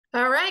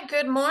All right,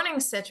 good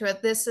morning,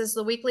 Scituate. This is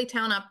the weekly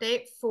town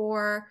update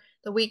for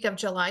the week of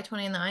July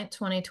 29th,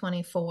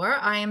 2024.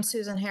 I am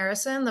Susan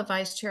Harrison, the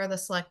Vice Chair of the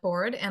Select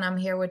Board, and I'm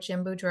here with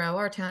Jim Boudreau,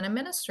 our Town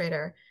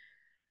Administrator.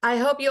 I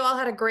hope you all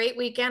had a great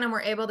weekend and were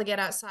able to get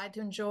outside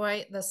to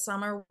enjoy the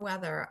summer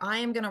weather. I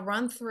am going to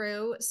run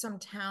through some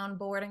town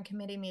board and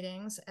committee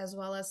meetings, as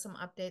well as some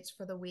updates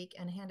for the week,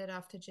 and hand it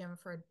off to Jim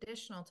for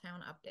additional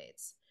town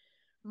updates.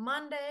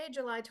 Monday,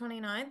 July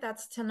 29th,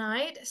 that's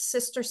tonight.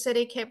 Sister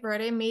City Cape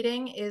Verde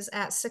meeting is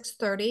at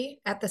 6:30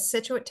 at the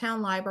Scituate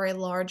Town Library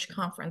large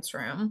conference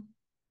room.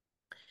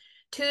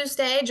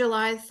 Tuesday,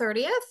 July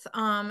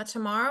 30th,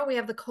 tomorrow we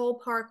have the Cole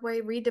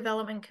Parkway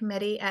Redevelopment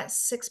Committee at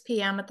 6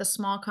 p.m. at the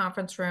small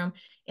conference room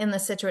in the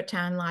Scituate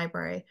Town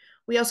Library.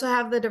 We also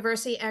have the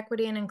Diversity,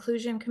 Equity, and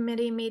Inclusion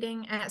Committee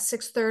meeting at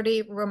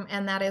 6:30,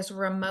 and that is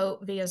remote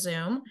via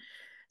Zoom.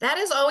 That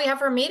is all we have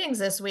for meetings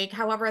this week.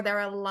 However, there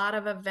are a lot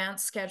of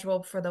events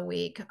scheduled for the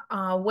week.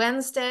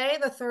 Wednesday,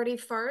 the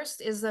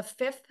 31st, is the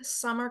fifth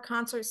summer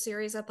concert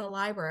series at the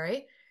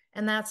library,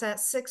 and that's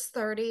at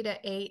 6:30 to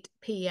 8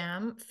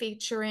 p.m.,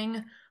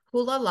 featuring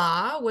Hula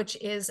La, which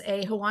is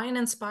a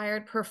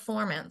Hawaiian-inspired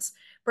performance.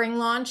 Bring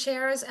lawn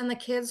chairs and the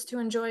kids to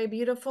enjoy a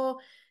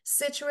beautiful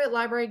Scituate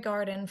Library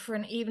garden for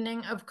an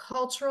evening of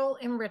cultural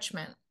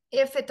enrichment.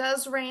 If it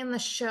does rain, the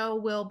show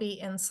will be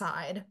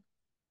inside.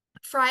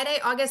 Friday,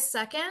 August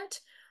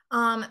 2nd,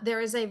 there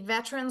is a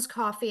Veterans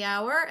Coffee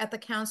Hour at the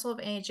Council of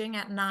Aging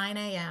at 9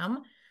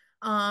 a.m.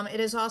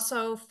 It is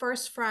also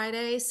First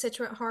Friday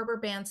Scituate Harbor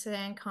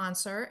Bandstand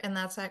Concert, and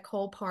that's at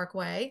Cole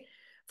Parkway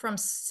from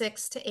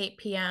 6 to 8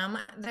 p.m.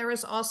 There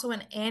is also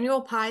an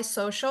annual pie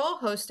social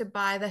hosted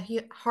by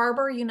the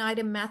Harbor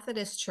United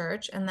Methodist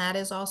Church, and that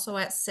is also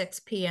at 6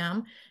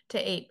 p.m. to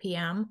 8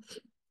 p.m.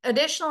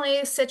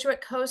 Additionally,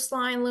 Scituate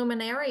Coastline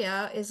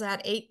Luminaria is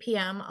at 8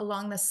 p.m.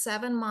 along the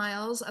 7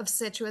 miles of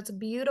Scituate's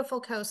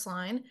beautiful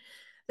coastline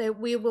that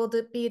we will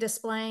be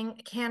displaying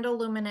candle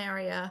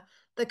luminaria.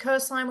 The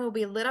coastline will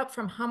be lit up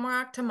from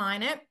Humrock to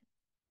Minot,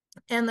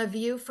 and the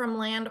view from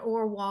land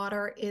or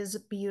water is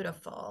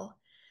beautiful.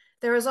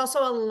 There is also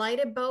a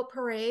lighted boat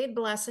parade,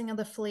 Blessing of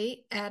the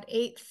Fleet, at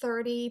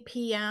 8:30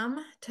 p.m.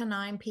 to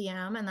 9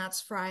 p.m., and that's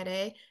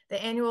Friday.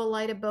 The annual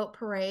lighted boat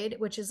parade,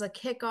 which is a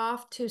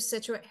kickoff to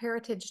Scituate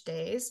Heritage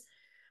Days.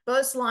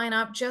 Boats line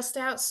up just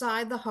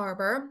outside the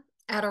harbor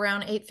at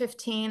around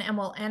 8:15 and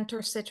will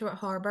enter Scituate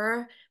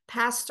Harbor.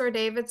 Pastor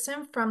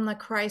Davidson from the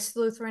Christ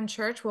Lutheran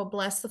Church will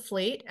bless the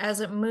fleet as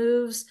it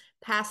moves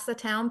past the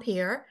town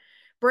pier.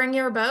 Bring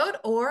your boat,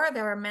 or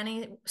there are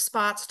many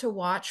spots to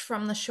watch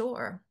from the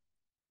shore.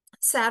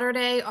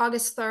 Saturday,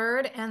 August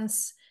 3rd and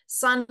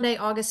Sunday,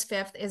 August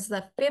 5th is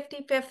the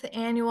 55th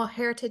Annual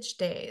Heritage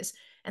Days,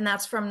 and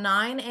that's from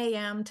 9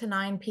 a.m. to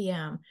 9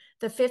 p.m.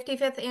 The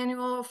 55th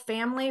Annual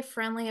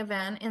Family-Friendly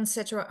event in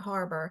Scituate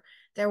Harbor.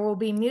 There will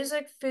be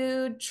music,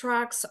 food,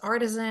 trucks,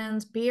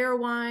 artisans, beer,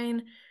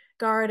 wine,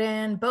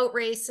 garden, boat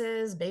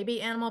races,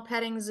 baby animal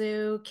petting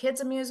zoo,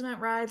 kids amusement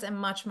rides, and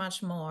much,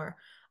 much more.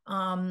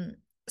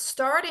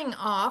 Starting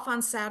off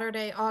on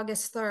Saturday,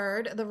 August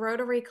 3rd, the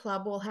Rotary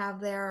Club will have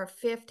their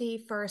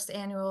 51st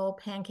annual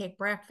pancake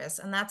breakfast,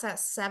 and that's at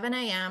 7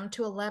 a.m.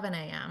 to 11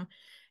 a.m.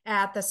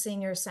 at the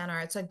Senior Center.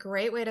 It's a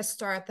great way to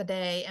start the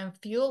day and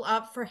fuel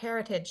up for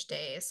Heritage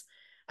Days.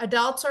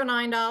 Adults are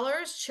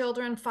 $9,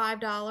 children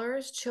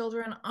 $5,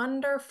 children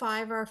under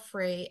 5 are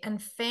free,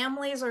 and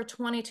families are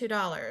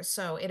 $22.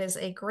 So it is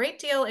a great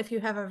deal if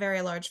you have a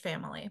very large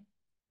family.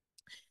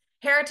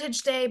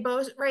 Heritage Day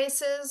boat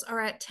races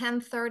are at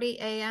 10:30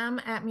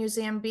 a.m. at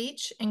Museum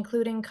Beach,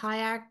 including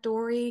kayak,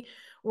 dory,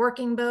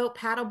 working boat,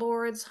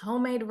 paddleboards,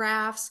 homemade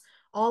rafts,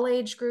 all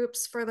age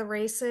groups for the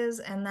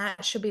races, and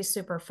that should be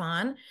super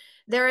fun.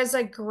 There is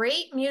a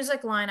great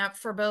music lineup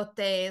for both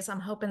days. I'm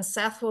hoping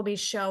Seth will be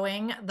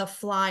showing the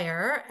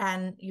flyer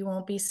and you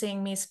won't be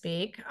seeing me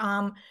speak.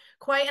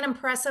 Quite an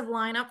impressive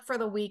lineup for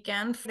the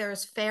weekend.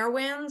 There's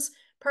Fairwinds,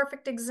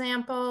 Perfect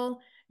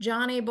Example,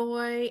 Johnny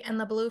Boy and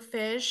the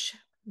Bluefish,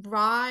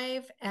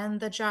 Thrive, and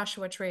the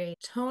Joshua Tree.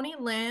 Tony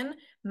Lynn,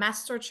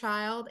 Master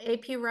Child,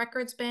 AP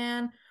Records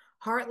Band,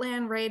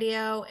 Heartland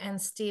Radio, and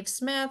Steve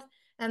Smith,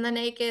 and the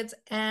Nakeds,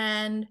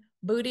 and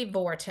Booty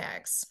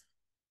Vortex.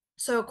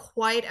 So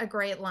quite a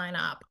great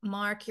lineup.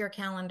 Mark your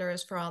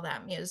calendars for all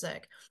that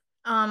music.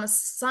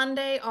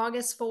 Sunday,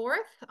 August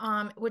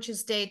 4th, which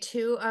is day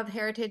 2 of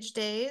Heritage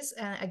Days.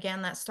 And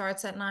again, that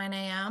starts at 9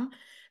 a.m.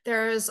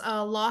 There's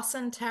a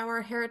Lawson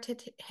Tower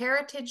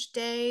Heritage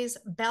Days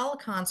Bell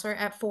concert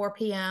at 4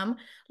 p.m.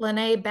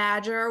 Lene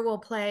Badger will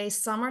play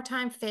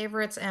summertime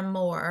favorites and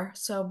more.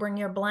 So bring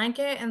your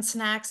blanket and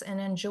snacks and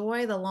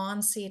enjoy the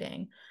lawn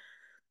seating.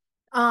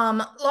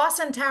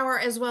 Lawson Tower,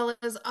 as well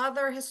as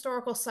other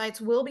historical sites,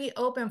 will be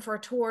open for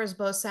tours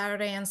both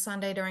Saturday and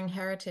Sunday during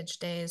Heritage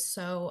Days.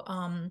 So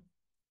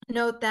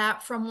note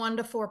that from 1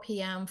 to 4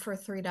 p.m. for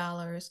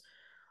 $3.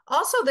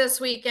 Also this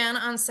weekend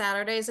on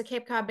Saturday is the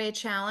Cape Cod Bay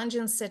Challenge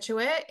in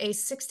Scituate, a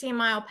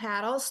 16-mile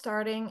paddle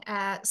starting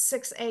at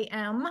 6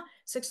 a.m.,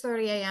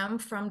 6:30 a.m.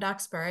 from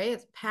Duxbury.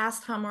 It's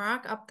past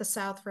Humrock up the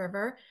South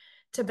River.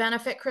 to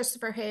benefit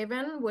Christopher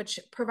Haven, which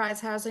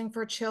provides housing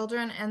for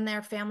children and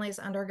their families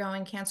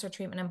undergoing cancer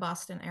treatment in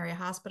Boston area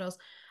hospitals.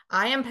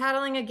 I am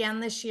paddling again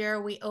this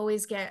year. We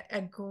always get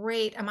a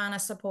great amount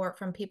of support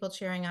from people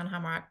cheering on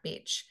Hamrock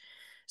Beach.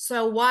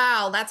 So,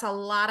 wow, that's a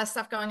lot of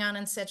stuff going on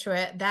in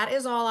Scituate. That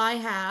is all I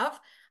have.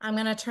 I'm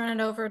going to turn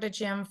it over to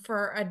Jim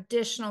for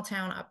additional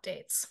town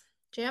updates.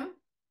 Jim?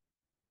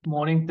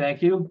 Morning,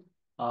 thank you.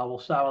 We'll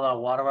start with our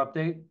water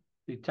update.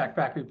 The Tech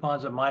Factory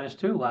ponds at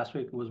 -2. Last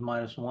week it was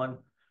 -1.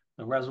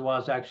 The reservoir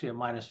is actually at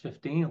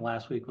 -15.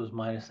 Last week was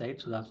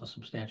 -8, so that's a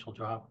substantial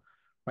drop.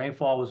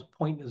 Rainfall was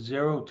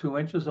 0.02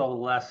 inches over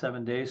the last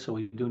 7 days, so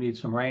we do need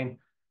some rain.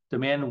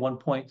 Demand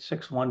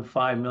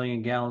 1.615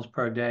 million gallons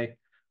per day.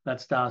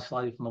 That's down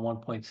slightly from the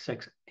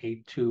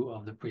 1.682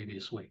 of the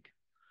previous week.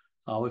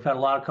 We've had a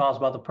lot of calls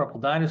about the purple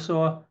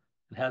dinosaur.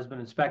 It has been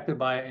inspected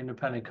by an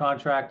independent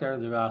contractor.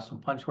 There are some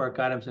punch work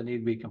items that need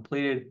to be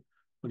completed.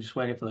 We're just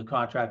waiting for the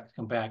contractor to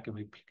come back and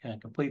we can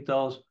complete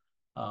those.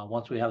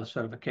 Once we have the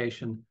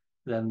certification,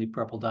 then the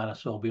purple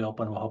dinosaur will be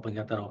open. We're hoping to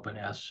get that open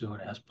as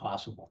soon as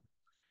possible.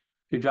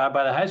 If you drive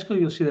by the high school,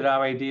 you'll see that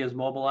RAD is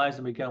mobilized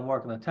and began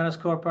work on the tennis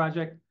court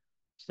project.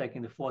 It's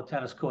taking the 4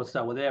 tennis courts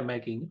that were there,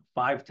 making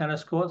 5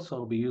 tennis courts, so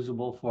it'll be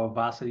usable for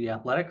varsity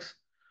athletics.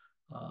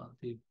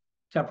 The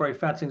temporary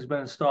fencing has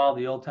been installed.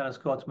 The old tennis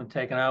court's been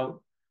taken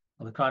out.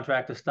 The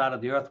contractor started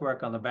the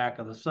earthwork on the back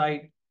of the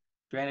site.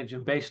 Drainage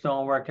and base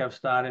stone work have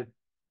started.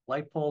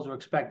 Light poles are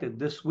expected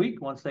this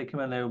week. Once they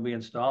come in, they will be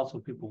installed, so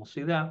people will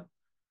see that.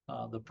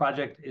 The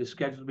project is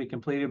scheduled to be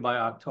completed by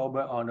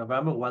October or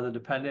November, weather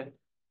dependent.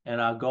 And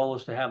our goal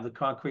is to have the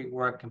concrete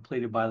work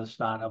completed by the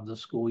start of the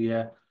school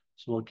year.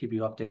 So we'll keep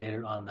you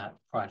updated on that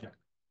project.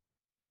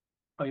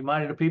 A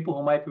reminder to people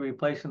who might be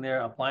replacing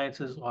their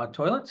appliances or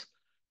toilets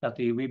that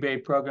the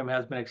rebate program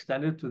has been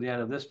extended to the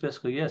end of this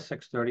fiscal year,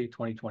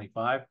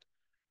 6/30/2025.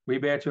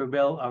 Rebates are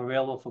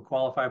available for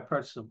qualified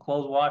purchase of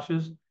clothes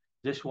washers,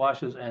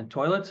 dishwashers, and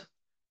toilets.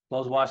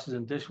 Clothes washers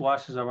and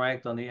dishwashers are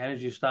ranked on the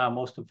Energy Star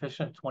Most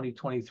Efficient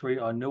 2023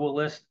 or newer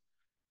list.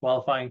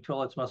 Qualifying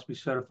toilets must be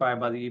certified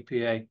by the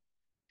EPA.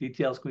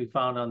 Details can be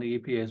found on the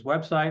EPA's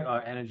website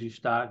or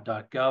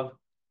energystar.gov.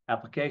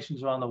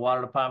 Applications are on the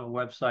Water Department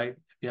website.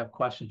 If you have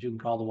questions, you can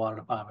call the Water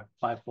Department,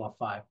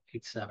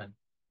 545-8735.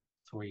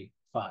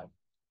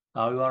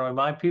 We want to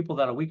remind people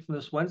that a week from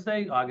this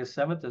Wednesday, August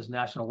 7th, is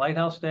National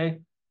Lighthouse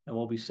Day, and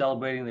we'll be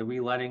celebrating the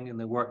relighting and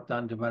the work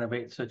done to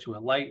renovate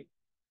Scituate Light.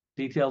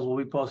 Details will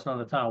be posted on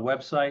the town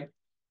website.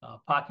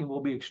 Parking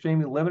will be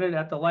extremely limited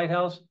at the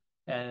lighthouse,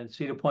 and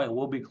Cedar Point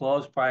will be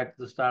closed prior to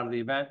the start of the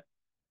event.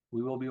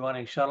 We will be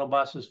running shuttle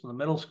buses from the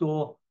middle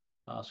school,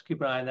 so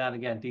keep an eye on that.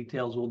 Again,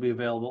 details will be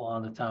available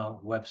on the town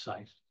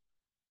website.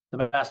 The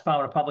Mass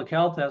Department of Public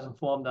Health has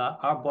informed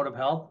our Board of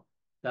Health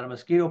that a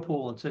mosquito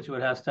pool in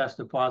Scituate has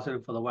tested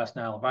positive for the West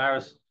Nile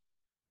virus.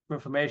 For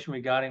information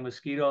regarding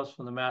mosquitoes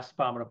from the Mass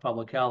Department of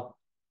Public Health,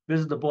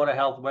 visit the Board of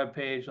Health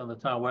webpage on the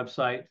town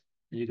website,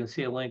 and you can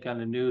see a link on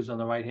the news on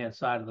the right-hand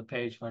side of the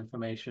page for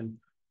information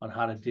on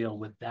how to deal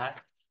with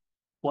that.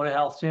 Board of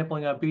Health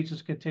sampling on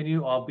beaches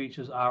continue. All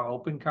beaches are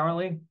open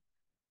currently.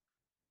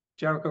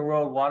 Jericho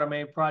Road water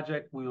main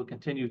project, we will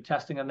continue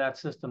testing on that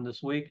system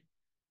this week.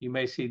 You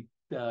may see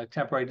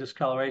temporary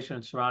discoloration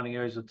in surrounding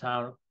areas of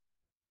town.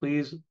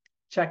 Please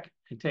check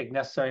and take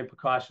necessary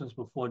precautions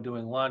before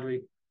doing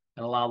laundry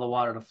and allow the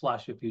water to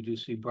flush if you do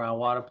see brown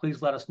water.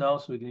 Please let us know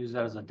so we can use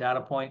that as a data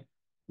point.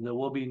 There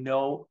will be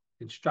no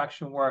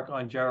construction work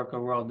on Jericho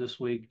Road this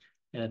week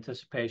in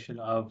anticipation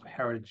of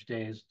Heritage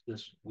Days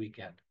this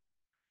weekend.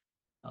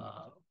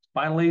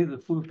 Finally, the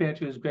food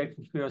pantry is great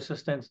for your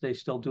assistance. They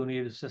still do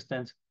need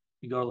assistance.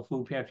 You go to the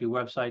food pantry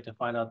website to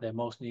find out their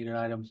most needed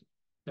items.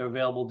 They're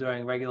available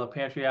during regular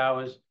pantry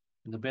hours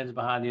in the bins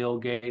behind the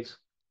old gates,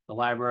 the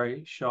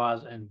library,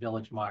 Shaw's, and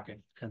Village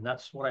Market. And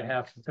that's what I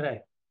have for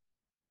today.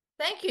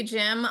 Thank you,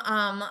 Jim,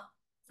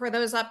 for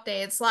those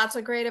updates. Lots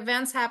of great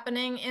events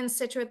happening in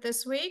Scituate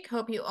this week.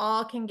 Hope you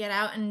all can get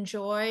out and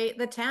enjoy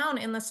the town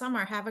in the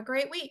summer. Have a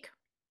great week.